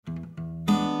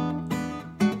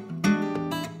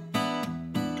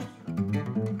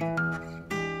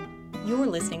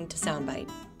listening to Soundbite,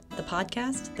 the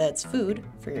podcast that's food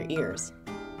for your ears.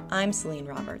 I'm Celine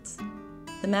Roberts.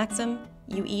 The maxim,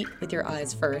 you eat with your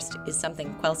eyes first, is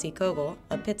something Kelsey Kogel,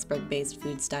 a Pittsburgh-based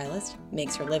food stylist,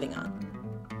 makes her living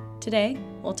on. Today,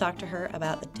 we'll talk to her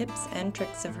about the tips and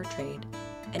tricks of her trade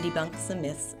and debunk some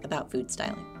myths about food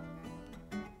styling.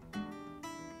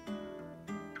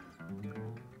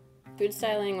 Food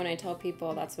styling, when I tell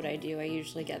people that's what I do, I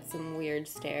usually get some weird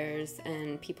stares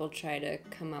and people try to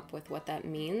come up with what that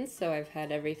means. So I've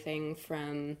had everything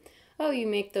from, oh, you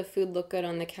make the food look good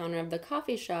on the counter of the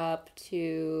coffee shop,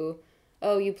 to,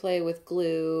 oh, you play with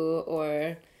glue,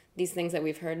 or these things that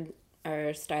we've heard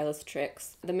are stylist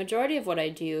tricks. The majority of what I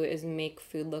do is make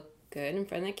food look good in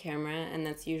front of the camera, and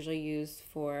that's usually used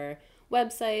for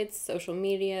websites, social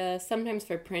media, sometimes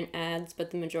for print ads, but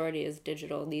the majority is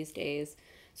digital these days.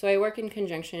 So I work in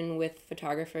conjunction with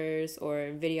photographers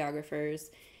or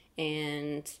videographers,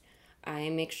 and I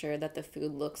make sure that the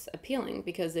food looks appealing,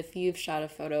 because if you've shot a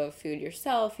photo of food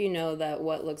yourself, you know that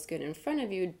what looks good in front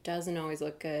of you doesn't always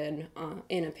look good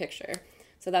in a picture.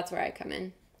 So that's where I come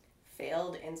in.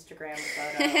 Failed Instagram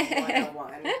photo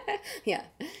 101. Yeah.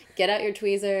 Get out your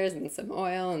tweezers and some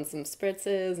oil and some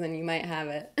spritzes and you might have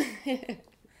it.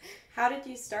 How did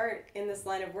you start in this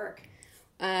line of work?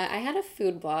 I had a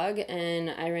food blog,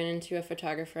 and I ran into a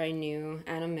photographer I knew,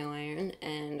 Adam Milliron,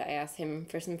 and I asked him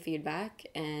for some feedback,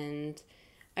 and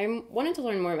I wanted to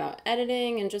learn more about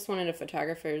editing and just wanted a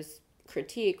photographer's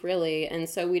critique, really, and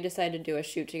so we decided to do a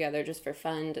shoot together just for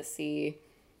fun to see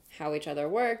how each other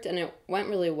worked, and it went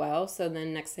really well. So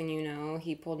then next thing you know,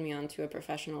 he pulled me onto a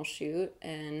professional shoot,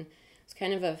 and it's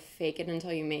kind of a fake it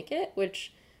until you make it,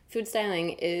 which food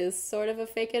styling is sort of a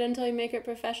fake it until you make it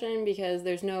profession, because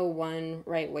there's no one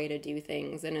right way to do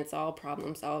things, and it's all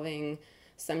problem solving.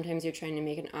 Sometimes you're trying to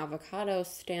make an avocado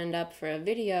stand up for a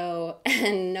video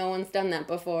and no one's done that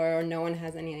before, or no one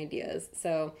has any ideas.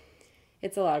 So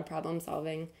it's a lot of problem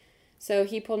solving. So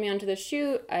he pulled me onto the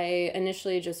shoot. I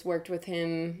initially just worked with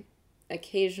him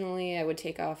occasionally. I would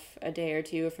take off a day or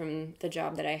two from the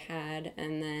job that I had,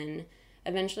 and then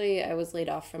eventually I was laid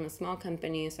off from a small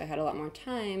company, so I had a lot more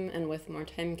time, and with more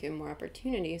time came more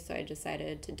opportunity, so I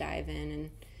decided to dive in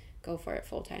and go for it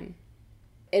full time.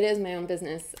 It is my own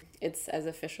business. It's as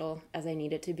official as I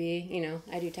need it to be. You know,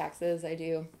 I do taxes, I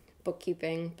do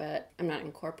bookkeeping, but I'm not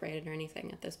incorporated or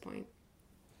anything at this point.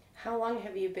 How long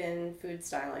have you been food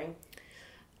styling?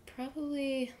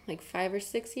 Probably like 5 or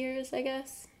 6 years, I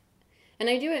guess. And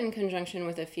I do it in conjunction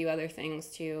with a few other things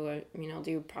too. You know, I'll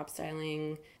do prop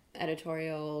styling,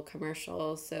 editorial,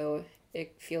 commercials, so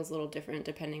it feels a little different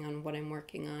depending on what I'm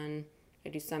working on. I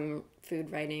do some food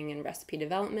writing and recipe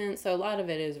development, so a lot of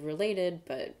it is related,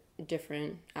 but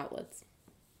different outlets.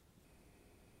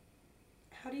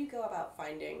 How do you go about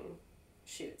finding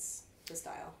shoots to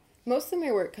style? Most of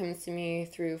my work comes to me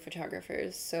through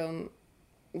photographers, so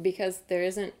because there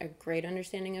isn't a great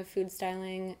understanding of food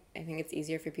styling, I think it's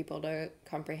easier for people to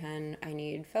comprehend, I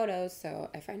need photos, so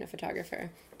I find a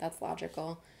photographer. That's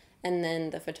logical. And then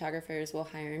the photographers will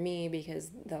hire me because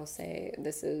they'll say,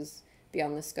 this is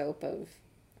beyond the scope of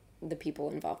the people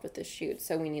involved with this shoot,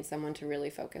 so we need someone to really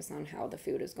focus on how the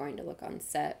food is going to look on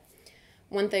set.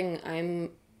 One thing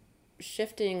I'm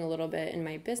shifting a little bit in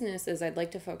my business is I'd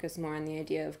like to focus more on the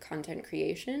idea of content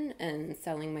creation and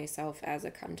selling myself as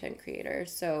a content creator.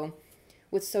 So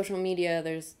with social media,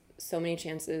 there's so many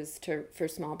chances for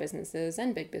small businesses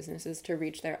and big businesses to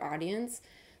reach their audience.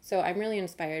 So I'm really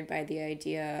inspired by the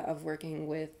idea of working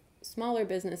with smaller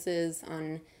businesses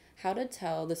on how to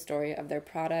tell the story of their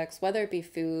products, whether it be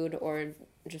food or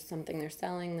just something they're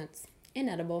selling that's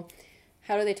inedible.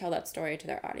 How do they tell that story to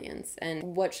their audience,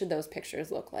 and what should those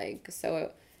pictures look like?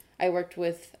 So I worked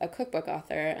with a cookbook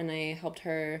author, and I helped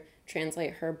her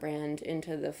translate her brand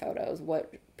into the photos.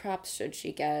 What props should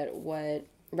she get? What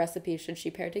recipes should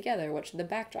she pair together? What should the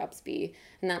backdrops be?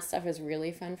 And that stuff is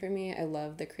really fun for me. I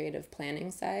love the creative planning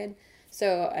side.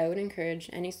 So I would encourage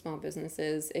any small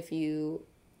businesses, if you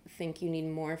think you need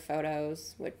more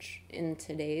photos, which in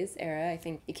today's era I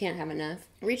think you can't have enough,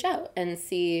 reach out and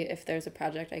see if there's a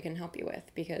project I can help you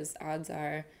with, because odds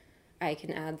are I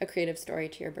can add a creative story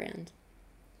to your brand.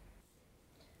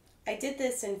 I did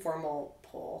this informal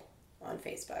poll on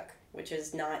Facebook, which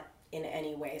is not in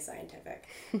any way scientific.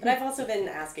 But I've also been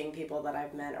asking people that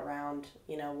I've met around,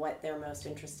 you know, what they're most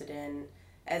interested in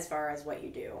as far as what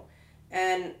you do.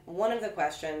 And one of the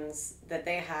questions that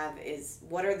they have is,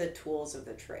 what are the tools of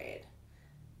the trade?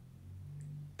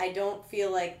 I don't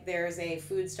feel like there's a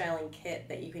food styling kit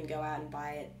that you can go out and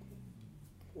buy at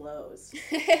Lowe's.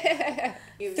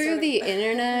 Through the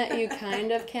internet, you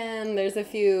kind of can. There's a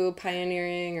few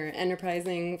pioneering or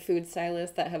enterprising food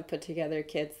stylists that have put together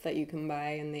kits that you can buy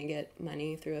and they get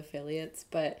money through affiliates.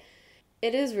 But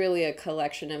it is really a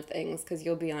collection of things because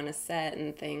you'll be on a set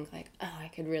and think like, oh, I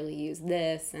could really use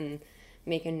this and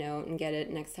make a note and get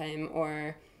it next time,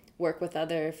 or work with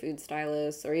other food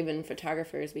stylists or even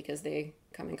photographers because they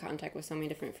come in contact with so many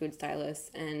different food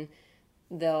stylists and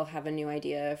they'll have a new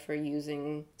idea for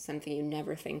using something you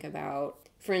never think about.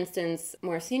 For instance,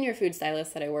 more senior food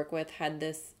stylists that I work with had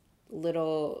this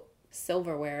little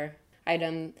silverware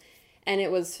item, and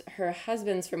it was her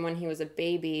husband's from when he was a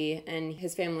baby, and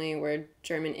his family were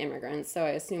German immigrants, so I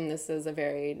assume this is a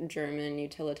very German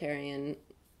utilitarian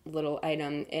little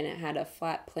item, and it had a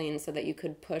flat plane so that you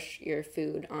could push your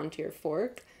food onto your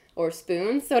fork or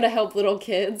spoon, so to help little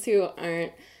kids who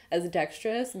aren't as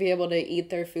dexterous be able to eat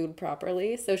their food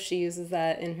properly. So she uses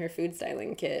that in her food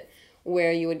styling kit.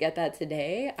 Where you would get that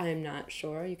today, I'm not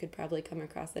sure. You could probably come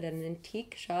across it at an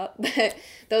antique shop, but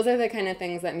those are the kind of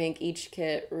things that make each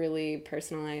kit really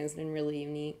personalized and really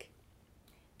unique.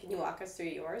 Can you walk us through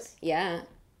yours? Yeah.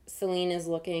 Celine is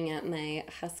looking at my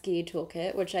Husky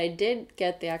toolkit, which I did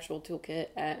get the actual toolkit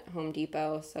at Home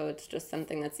Depot, so it's just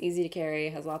something that's easy to carry,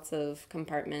 has lots of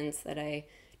compartments that I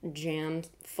jam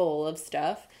full of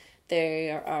stuff.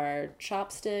 There are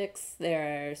chopsticks,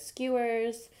 there are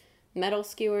skewers, metal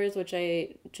skewers, which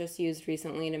I just used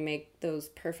recently to make those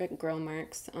perfect grill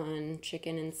marks on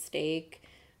chicken and steak.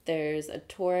 There's a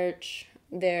torch.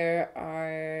 There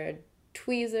are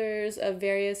tweezers of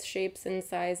various shapes and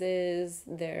sizes.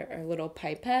 There are little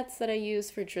pipettes that I use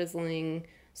for drizzling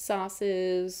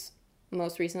sauces.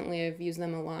 Most recently, I've used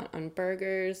them a lot on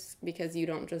burgers because you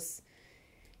don't just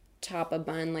chop a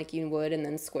bun like you would and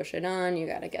then squish it on. You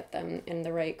gotta get them in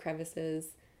the right crevices.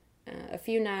 A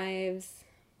few knives.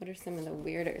 What are some of the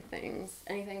weirder things?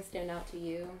 Anything stand out to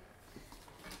you?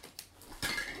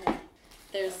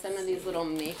 There's some of these little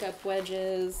makeup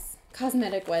wedges,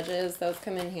 cosmetic wedges. Those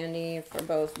come in handy for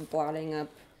both blotting up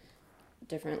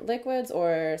different liquids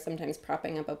or sometimes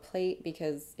propping up a plate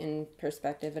because in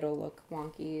perspective it'll look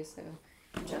wonky, so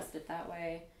adjust it that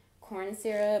way. Corn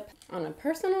syrup. On a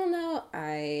personal note,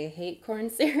 I hate corn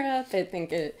syrup. I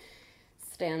think it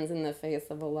stands in the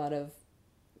face of a lot of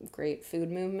great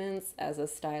food movements. As a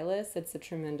stylist, it's a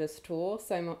tremendous tool,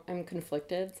 so I'm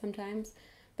conflicted sometimes,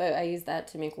 but I use that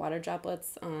to make water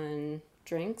droplets on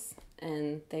drinks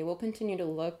and they will continue to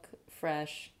look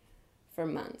fresh for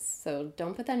months. So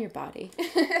don't put that on your body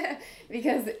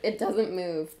because it doesn't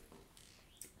move.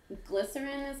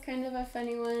 Glycerin is kind of a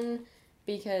funny one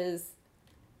because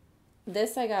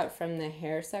this I got from the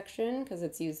hair section because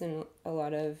it's used in a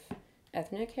lot of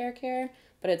ethnic hair care,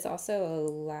 but it's also a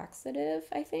laxative,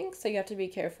 I think, so you have to be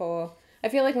careful. I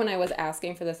feel like when I was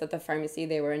asking for this at the pharmacy,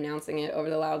 they were announcing it over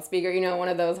the loudspeaker, you know, one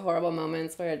of those horrible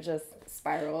moments where it just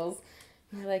spirals.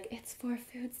 And they're like, it's for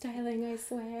food styling, I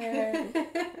swear.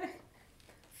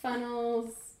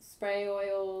 Funnels, spray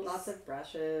oils. Lots of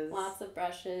brushes.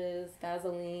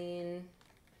 Vaseline.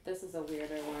 This is a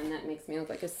weirder one that makes me look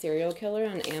like a serial killer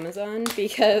on Amazon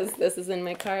because this is in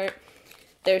my cart.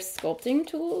 They're sculpting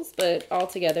tools, but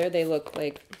altogether they look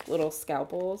like little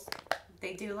scalpels.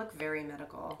 They do look very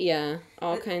medical. Yeah,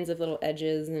 all kinds of little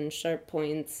edges and sharp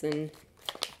points. And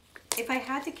if I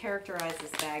had to characterize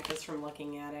this bag just from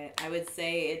looking at it, I would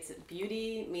say it's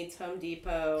beauty meets Home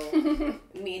Depot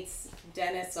meets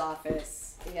dentist's office.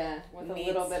 Yeah, with a meets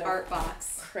little bit art of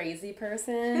box. Crazy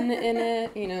person in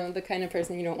it. You know, the kind of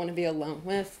person you don't want to be alone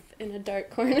with in a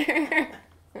dark corner.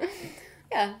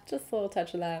 Yeah, just a little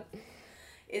touch of that.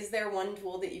 Is there one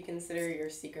tool that you consider your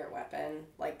secret weapon?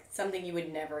 Like something you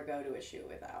would never go to a shoot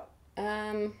without?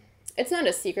 It's not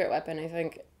a secret weapon. I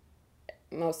think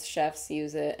most chefs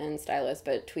use it and stylists,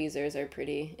 but tweezers are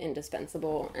pretty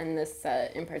indispensable. And this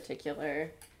set in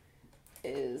particular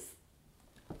is,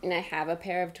 and I have a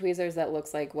pair of tweezers that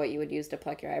looks like what you would use to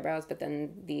pluck your eyebrows, but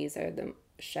then these are the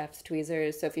chef's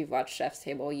tweezers. So if you've watched Chef's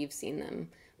Table, you've seen them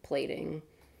plating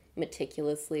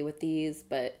meticulously with these,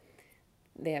 but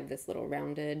they have this little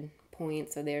rounded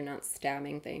point, so they're not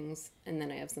stabbing things. And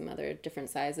then I have some other different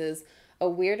sizes. A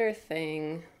weirder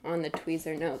thing on the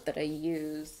tweezer note that I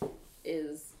use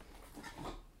is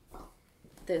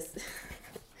this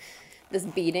this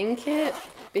beading kit,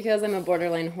 because I'm a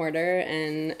borderline hoarder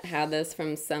and had this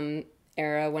from some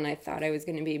era when I thought I was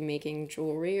going to be making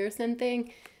jewelry or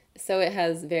something. So it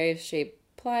has various shaped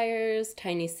pliers,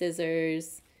 tiny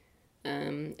scissors.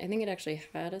 I think it actually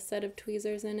had a set of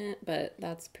tweezers in it, but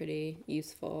that's pretty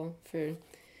useful for, you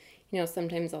know,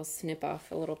 sometimes I'll snip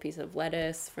off a little piece of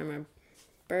lettuce from a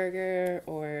burger,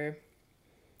 or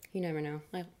you never know.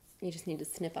 Like, you just need to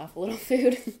snip off a little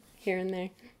food here and there.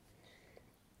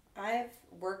 I've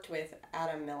worked with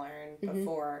Adam Miller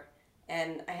before,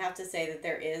 and I have to say that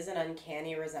there is an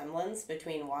uncanny resemblance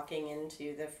between walking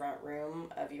into the front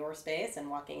room of your space and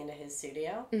walking into his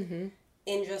studio. Mm-hmm.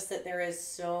 In just that there are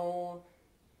just so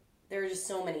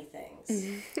many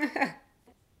things.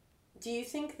 Do you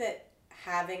think that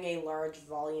having a large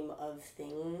volume of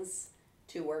things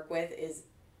to work with is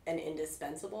an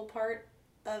indispensable part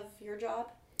of your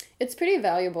job? It's pretty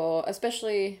valuable,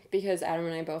 especially because Adam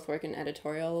and I both work in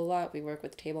editorial a lot. We work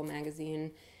with Table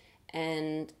Magazine,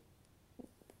 and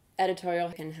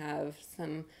editorial can have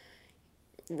some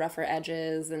rougher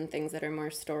edges and things that are more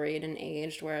storied and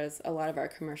aged, whereas a lot of our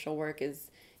commercial work is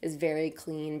very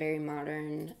clean, very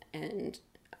modern, and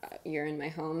you're in my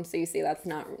home, so you see that's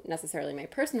not necessarily my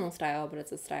personal style, but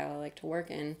it's a style I like to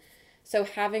work in. So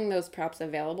having those props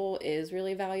available is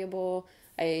really valuable.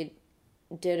 I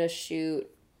did a shoot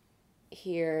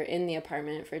here in the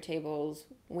apartment for Table's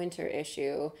winter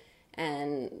issue,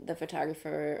 and the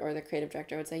photographer or the creative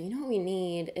director would say, you know what we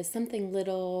need is something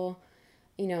little,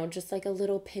 you know, just like a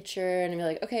little picture, and I'd be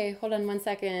like, okay, hold on 1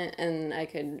 second, and I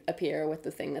could appear with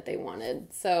the thing that they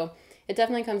wanted. So it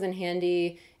definitely comes in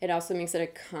handy. It also makes it a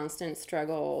constant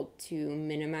struggle to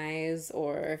minimize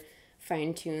or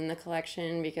fine-tune the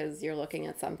collection, because you're looking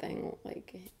at something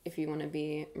like, if you want to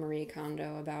be Marie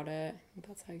Kondo about it,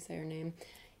 that's how you say her name,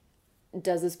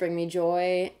 does this bring me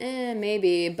joy?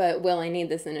 Maybe, but will I need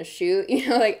this in a shoot? You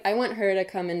know, like, I want her to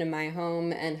come into my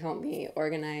home and help me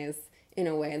organize in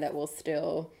a way that will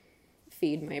still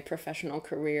feed my professional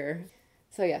career.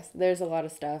 So yes, there's a lot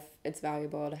of stuff. It's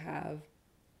valuable to have.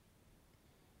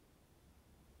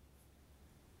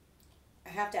 I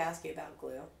have to ask you about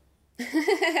glue.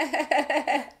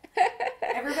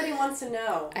 Everybody wants to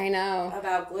know. I know.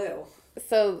 About glue.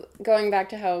 So going back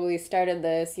to how we started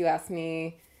this, you asked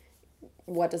me,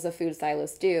 what does a food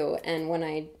stylist do? And when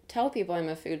I tell people I'm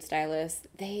a food stylist,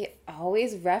 they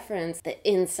always reference the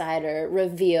insider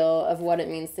reveal of what it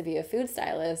means to be a food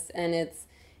stylist. And it's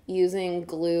using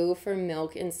glue for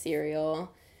milk and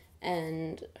cereal.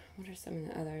 And what are some of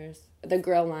the others? The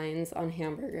grill lines on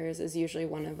hamburgers is usually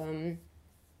one of them.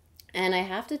 And I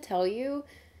have to tell you,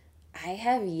 I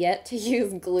have yet to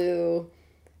use glue.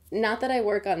 Not that I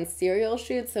work on cereal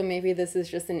shoots, so maybe this is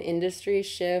just an industry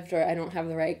shift or I don't have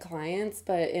the right clients,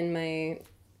 but in my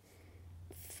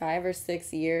 5 or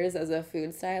 6 years as a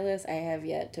food stylist, I have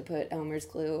yet to put Elmer's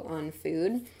glue on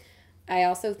food. I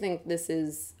also think this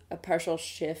is a partial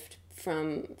shift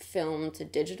from film to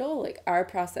digital. Like, our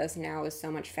process now is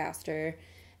so much faster,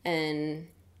 and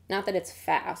not that it's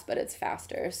fast, but it's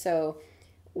faster. So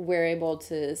we're able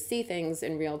to see things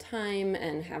in real time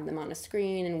and have them on a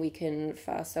screen, and we can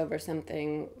fuss over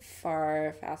something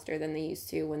far faster than they used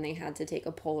to when they had to take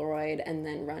a Polaroid and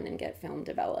then run and get film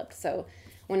developed. So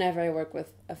whenever I work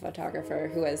with a photographer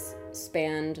who has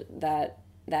spanned that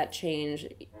change,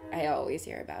 I always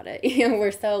hear about it. You know,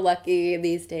 we're so lucky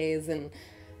these days, and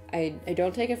I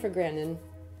don't take it for granted.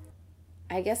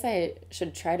 I guess I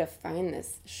should try to find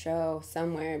this show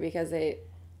somewhere, because it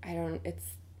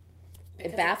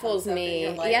baffles me.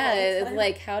 Yeah, it's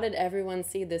like, how did everyone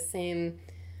see the same?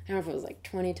 I don't know if it was like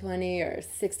 2020 or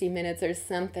 60 Minutes or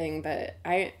something, but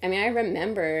I mean, I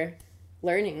remember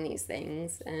learning these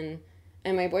things, and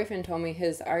my boyfriend told me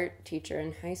his art teacher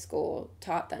in high school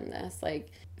taught them this, like,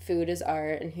 food is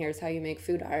art, and here's how you make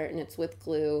food art, and it's with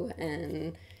glue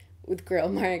and with grill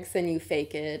marks, and you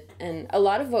fake it. And a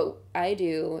lot of what I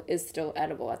do is still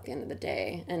edible at the end of the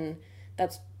day, and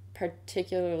that's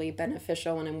particularly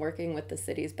beneficial when I'm working with the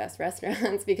city's best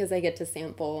restaurants, because I try to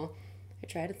sample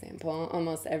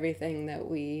almost everything that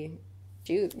we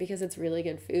shoot, because it's really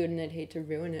good food, and I'd hate to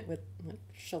ruin it with like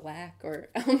shellac or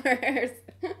Elmer's.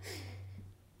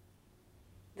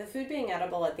 The food being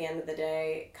edible at the end of the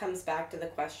day comes back to the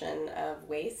question of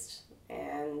waste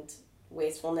and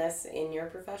wastefulness in your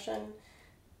profession.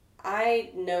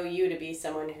 I know you to be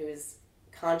someone who's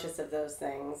conscious of those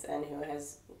things and who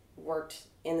has worked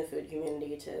in the food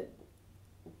community to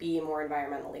be more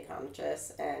environmentally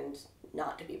conscious and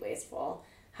not to be wasteful.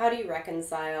 How do you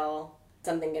reconcile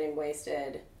something getting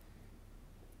wasted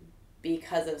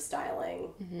because of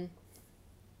styling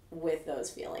with those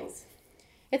feelings?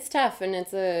 It's tough, and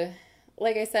it's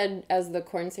like I said, as the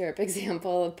corn syrup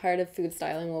example, a part of food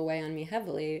styling will weigh on me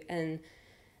heavily, and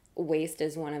waste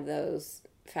is one of those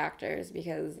factors,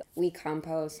 because we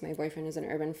compost. My boyfriend is an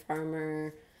urban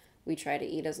farmer. We try to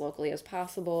eat as locally as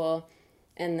possible.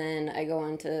 And then I go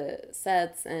on to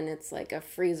sets, and it's like a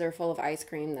freezer full of ice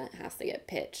cream that has to get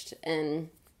pitched. And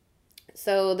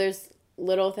so there's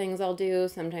little things I'll do.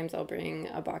 Sometimes I'll bring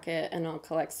a bucket and I'll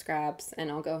collect scraps,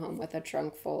 and I'll go home with a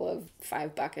trunk full of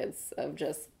 5 buckets of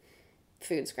just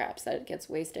food scraps that gets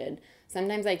wasted.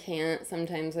 Sometimes I can't.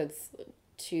 Sometimes it's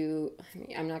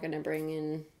I'm not going to bring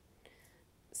in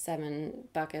 7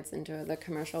 buckets into the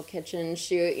commercial kitchen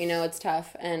shoot. It's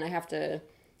tough, and I have to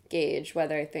gauge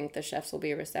whether I think the chefs will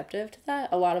be receptive to that.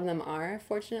 A lot of them are,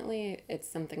 fortunately. It's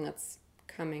something that's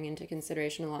coming into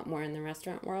consideration a lot more in the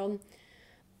restaurant world.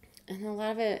 And a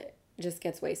lot of it just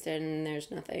gets wasted, and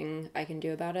there's nothing I can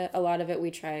do about it. A lot of it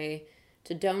we try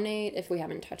to donate if we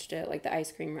haven't touched it, like the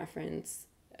ice cream reference.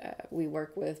 We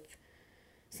work with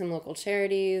some local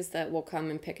charities that will come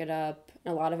and pick it up.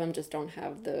 A lot of them just don't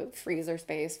have the freezer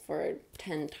space for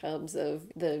 10 tubs of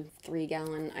the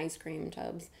 3-gallon ice cream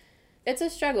tubs. It's a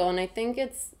struggle, and I think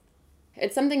it's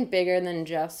something bigger than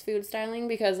just food styling,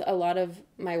 because a lot of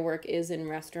my work is in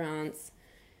restaurants.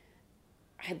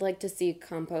 I'd like to see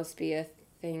compost be a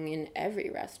thing in every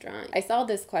restaurant. I saw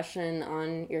this question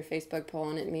on your Facebook poll,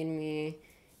 and it made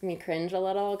me cringe a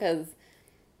little, because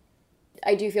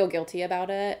I do feel guilty about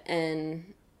it.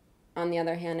 And on the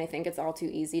other hand, I think it's all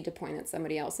too easy to point at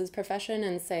somebody else's profession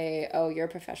and say, oh, your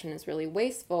profession is really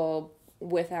wasteful,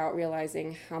 without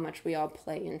realizing how much we all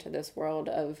play into this world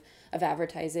of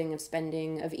advertising, of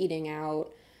spending, of eating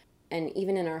out. And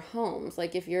even in our homes,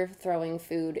 like if you're throwing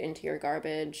food into your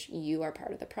garbage, you are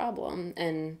part of the problem.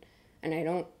 And I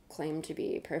don't claim to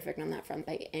be perfect on that front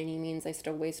by any means. I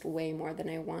still waste way more than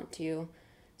I want to.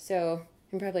 So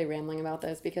I'm probably rambling about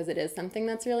this because it is something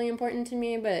that's really important to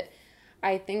me, but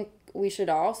I think we should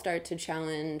all start to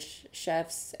challenge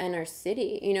chefs and our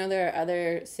city. There are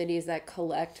other cities that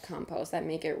collect compost that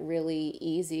make it really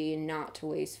easy not to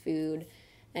waste food.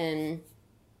 And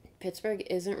Pittsburgh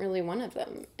isn't really one of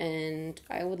them. And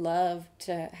I would love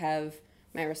to have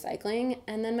my recycling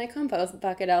and then my compost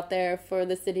bucket out there for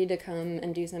the city to come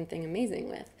and do something amazing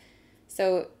with.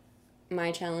 So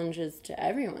my challenge is to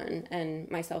everyone,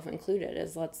 and myself included,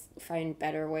 is let's find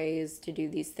better ways to do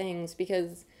these things,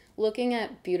 because looking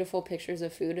at beautiful pictures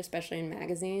of food, especially in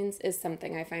magazines, is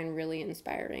something I find really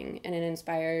inspiring, and it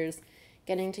inspires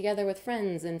getting together with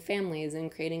friends and families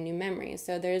and creating new memories.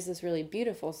 So there's this really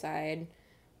beautiful side,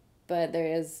 but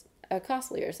there is a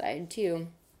costlier side too.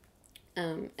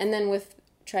 And then with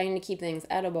trying to keep things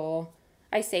edible,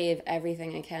 I save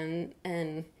everything I can,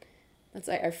 and that's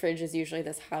why our fridge is usually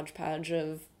this hodgepodge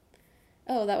of,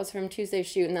 oh, that was from Tuesday's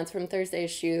shoot, and that's from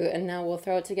Thursday's shoot, and now we'll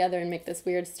throw it together and make this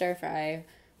weird stir fry.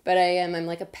 But I'm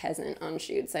like a peasant on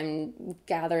shoots. I'm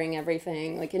gathering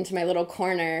everything like into my little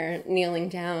corner, kneeling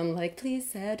down, like,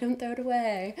 please, Seth, don't throw it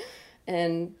away.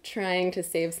 And trying to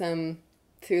save some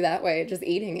through that way, just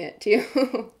eating it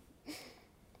too.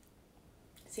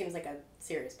 Seems like a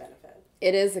serious benefit.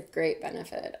 It is a great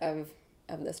benefit of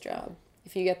this job.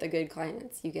 If you get the good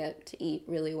clients, you get to eat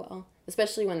really well,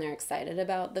 especially when they're excited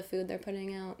about the food they're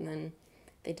putting out, and then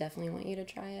they definitely want you to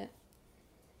try it.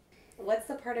 What's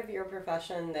the part of your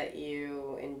profession that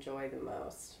you enjoy the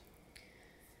most?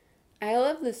 I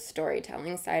love the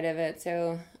storytelling side of it.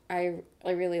 So I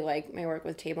really like my work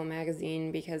with Table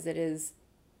Magazine because it is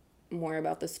more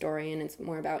about the story, and it's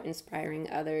more about inspiring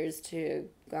others to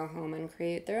go home and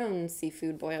create their own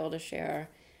seafood boil to share.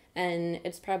 And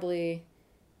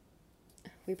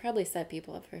we probably set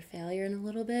people up for failure in a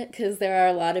little bit because there are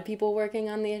a lot of people working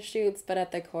on these shoots, but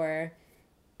at the core,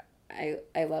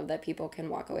 I love that people can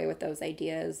walk away with those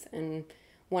ideas. And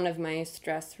one of my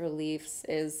stress reliefs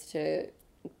is to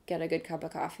get a good cup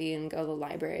of coffee and go to the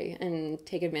library and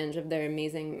take advantage of their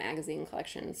amazing magazine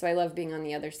collection. So I love being on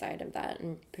the other side of that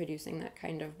and producing that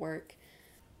kind of work.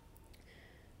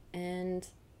 And,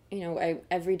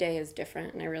 every day is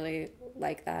different, and I really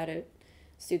like that. It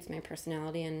suits my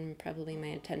personality and probably my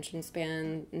attention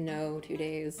span. No 2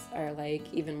 days are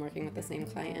alike, even working with the same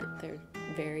client. They're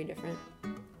very different.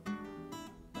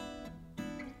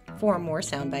 For more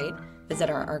Soundbite, visit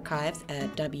our archives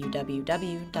at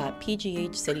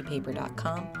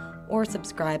www.pghcitypaper.com or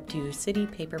subscribe to City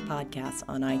Paper Podcasts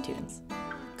on iTunes.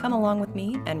 Come along with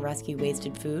me and rescue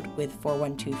wasted food with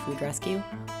 412 Food Rescue,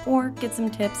 or get some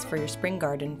tips for your spring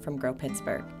garden from Grow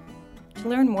Pittsburgh. To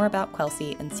learn more about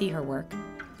Quelsey and see her work,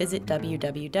 visit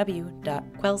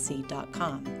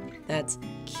www.quelsey.com. That's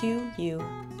Quelcy.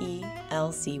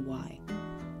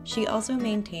 She also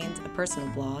maintains a personal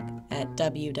blog at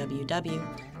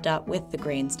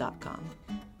www.withthegrains.com.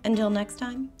 Until next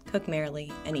time, cook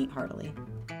merrily and eat heartily.